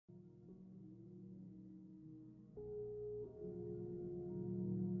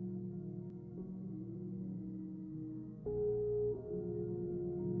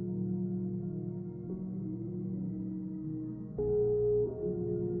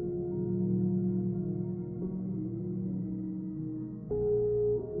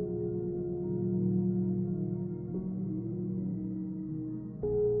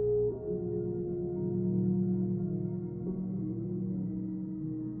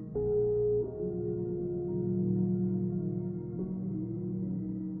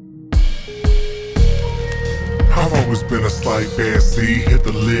I've always been a slight bad seed, hit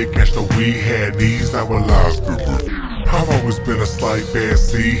the lid, catch the weed, had these, our lives different. I've always been a slight bad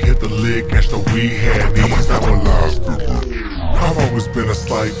seed, hit the lid, catch the weed, had these, our lives different. I've always been a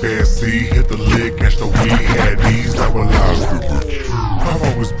slight bad seed, hit the lid, catch the weed, had these, our lives different. I've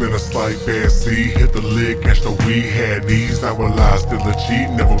always been a slight bad seed, hit the lid, catch the weed, had these, our lives still a cheat,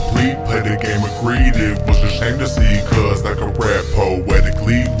 never plead, play the game agreed, it was a shame to see, cause like a rap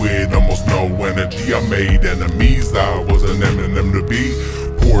poetically with almost no energy, I made enemies, I was an Eminem to be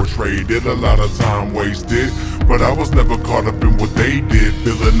portrayed, it a lot of time wasted, but I was never caught up in what they did,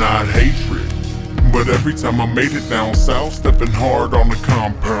 feeling not hatred, but every time I made it down south, stepping hard on the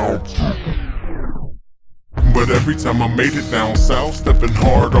compound. But every time I made it down south, stepping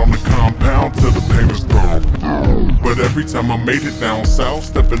hard on the compound till the pain was gone. But every time I made it down south,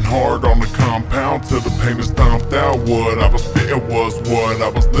 stepping hard on the compound till the pain was stomped out. What I was spitting was what I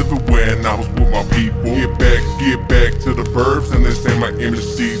was living when I was with my people. Get back to the verbs and they say my image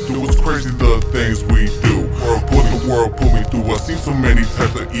see through. It's crazy the things we do. What the world put me through. I seen so many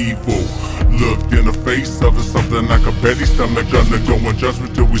types of evil. Looked in the face of it, something like a Betty stomach. Gonna go in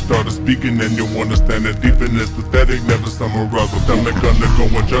judgment till we started speaking, and you'll understand that deep in it's pathetic, never summarize. Stomach gonna go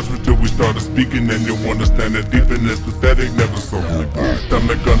in judgment till we started speaking, and you'll understand that deep in it's pathetic, never summarize.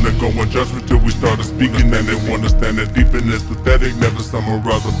 Stomach gonna go in judgment till we started speaking, and they'll understand that deep in it's pathetic, never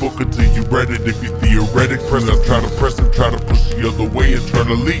summarize. A book until you read it. If you theoretic, press up, try to press it, try to push the other way and try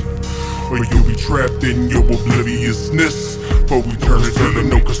to leave. Or you'll be trapped in your obliviousness. For eternity,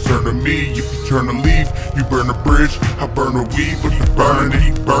 no concern to me. If you turn to leave, you burn a bridge, I burn a weed, but you burn it,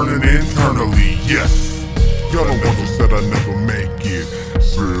 keep burning internally, yes. Y'all the ones who said I never make it.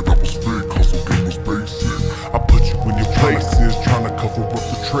 Said I was fake, hustle game was basic. I put you in your places, trying to cover up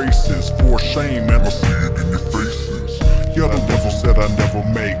the traces. For shame, and I see it in your faces. Y'all the ones who said I never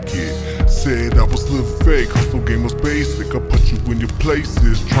make it. Said I was living fake, hustle game was basic. I put you in your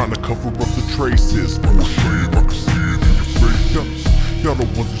places, trying to cover up the traces. For shame, I can see it in your faces. Y'all the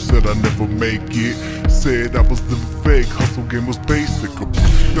ones who said I never make it. Said I was living fake, hustle game was basic.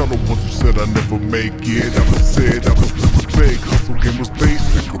 Y'all the ones who said I never make it. I said I was living fake, hustle game was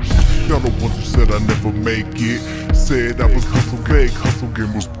basic. Y'all the ones who said I never make it. Said I was hustle fake, hustle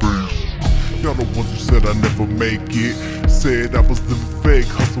game was basic. Y'all the ones who said I never make it. Said I was living fake,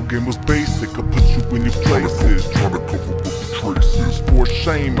 hustle game was basic. I put you in your places, trying to cover up the traces. For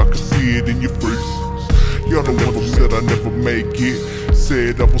shame, I can see it in your faces. Y'all the ones who said I never make it.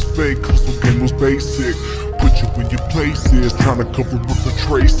 Said I was fake, hustle game was basic. Put you in your places, trying to cover up the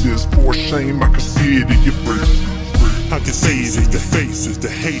traces. For shame, I can see it in your faces. I can see it in your faces, the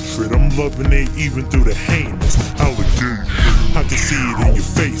hatred. I'm loving it even through the heinous allegations. I can see it in your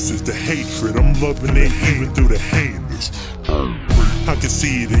faces, the hatred. I'm loving it even through the heinous. I can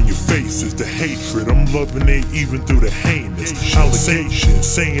see it in your faces, the hatred. I'm loving it even through the heinous allegations,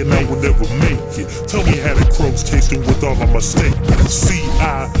 saying I will never make it. Tell me how the crows tasting with all of my statements. See,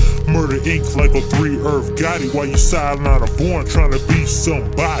 I murder ink like a 3-Earth Gotti. While you sideline a born trying to be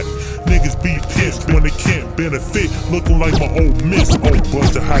somebody. Niggas be pissed when they can't benefit, looking like my old miss. Oh,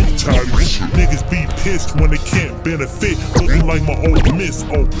 Buster, how you tired? Niggas be pissed when they can't benefit, looking like my old miss.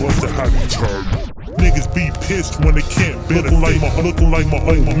 Oh, Buster, how you tired? Niggas be pissed when they can't benefit, looking like my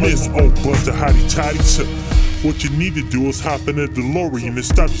old miss. Oh, Buster, hotty toddy too. What you need to do is hop in a DeLorean and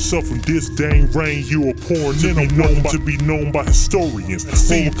stop yourself from this dang rain you are pouring in. To be known by historians.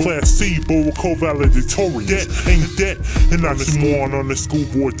 Full class C, but co-valedictorians. That ain't that, and oxymoron on the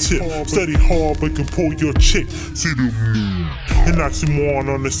schoolboy tip. Study hard but can pull your chick. See the an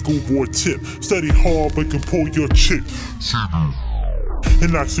oxymoron on the schoolboy tip. Study hard but can pull your chick. See the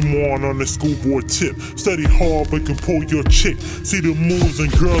an oxymoron on the schoolboy tip. Study hard but can pull your chick. See the moves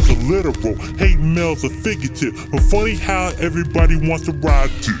and girls are literal. Hating males are figurative. But funny how everybody wants to ride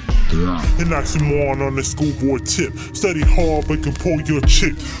dick. An oxymoron on the schoolboy tip. Study hard but can pull your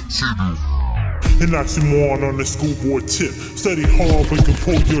chick. See the An oxymoron on the schoolboy tip. Study hard but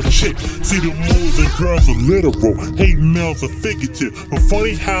control your chick. See the moves and girls are literal. Hate males are figurative. But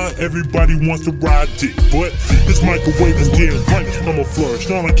funny how everybody wants to ride dick. But this microwave is damn right. I'ma flourish.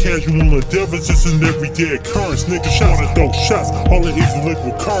 Not a casual endeavor, just an everyday occurrence. Niggas wanna throw shots. All it is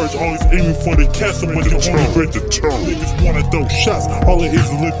liquid courage. Always aiming for the castle, but you only grant the turn. Niggas wanna throw shots. All it is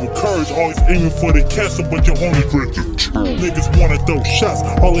liquid courage. Always aiming for the castle, but you only grant the turn. Niggas wanna throw shots.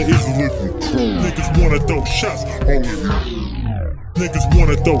 All it is liquid courage. Niggas wanna throw shots. Niggas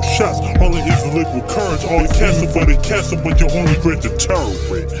wanna throw shots, all it is liquid courage. Always castle for the castle, but you only grant the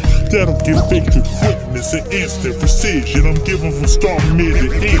turret. That'll give victory quickness and instant precision. I'm giving from start, mid,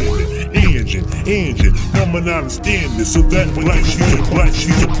 and end. Engine. I'ma not understand this, so that black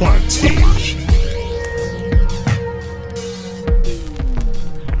she's applying tension.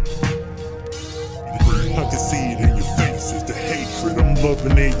 I can see it in your faces, the hatred. I'm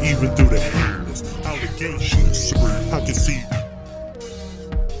loving it even through the heinous allegations. I can see.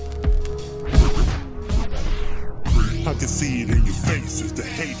 I can see it in your faces, the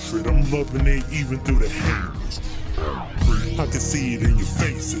hatred. I'm loving it even through the heinous. I can see it in your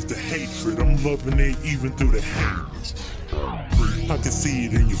faces, the hatred. I'm loving it even through the heinous. I can see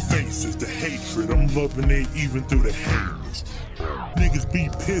it in your faces, the hatred. I'm loving it even through the heinous. Niggas be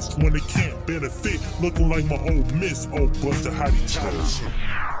pissed when they can't benefit. Looking like my old miss, old Buster, how he tells.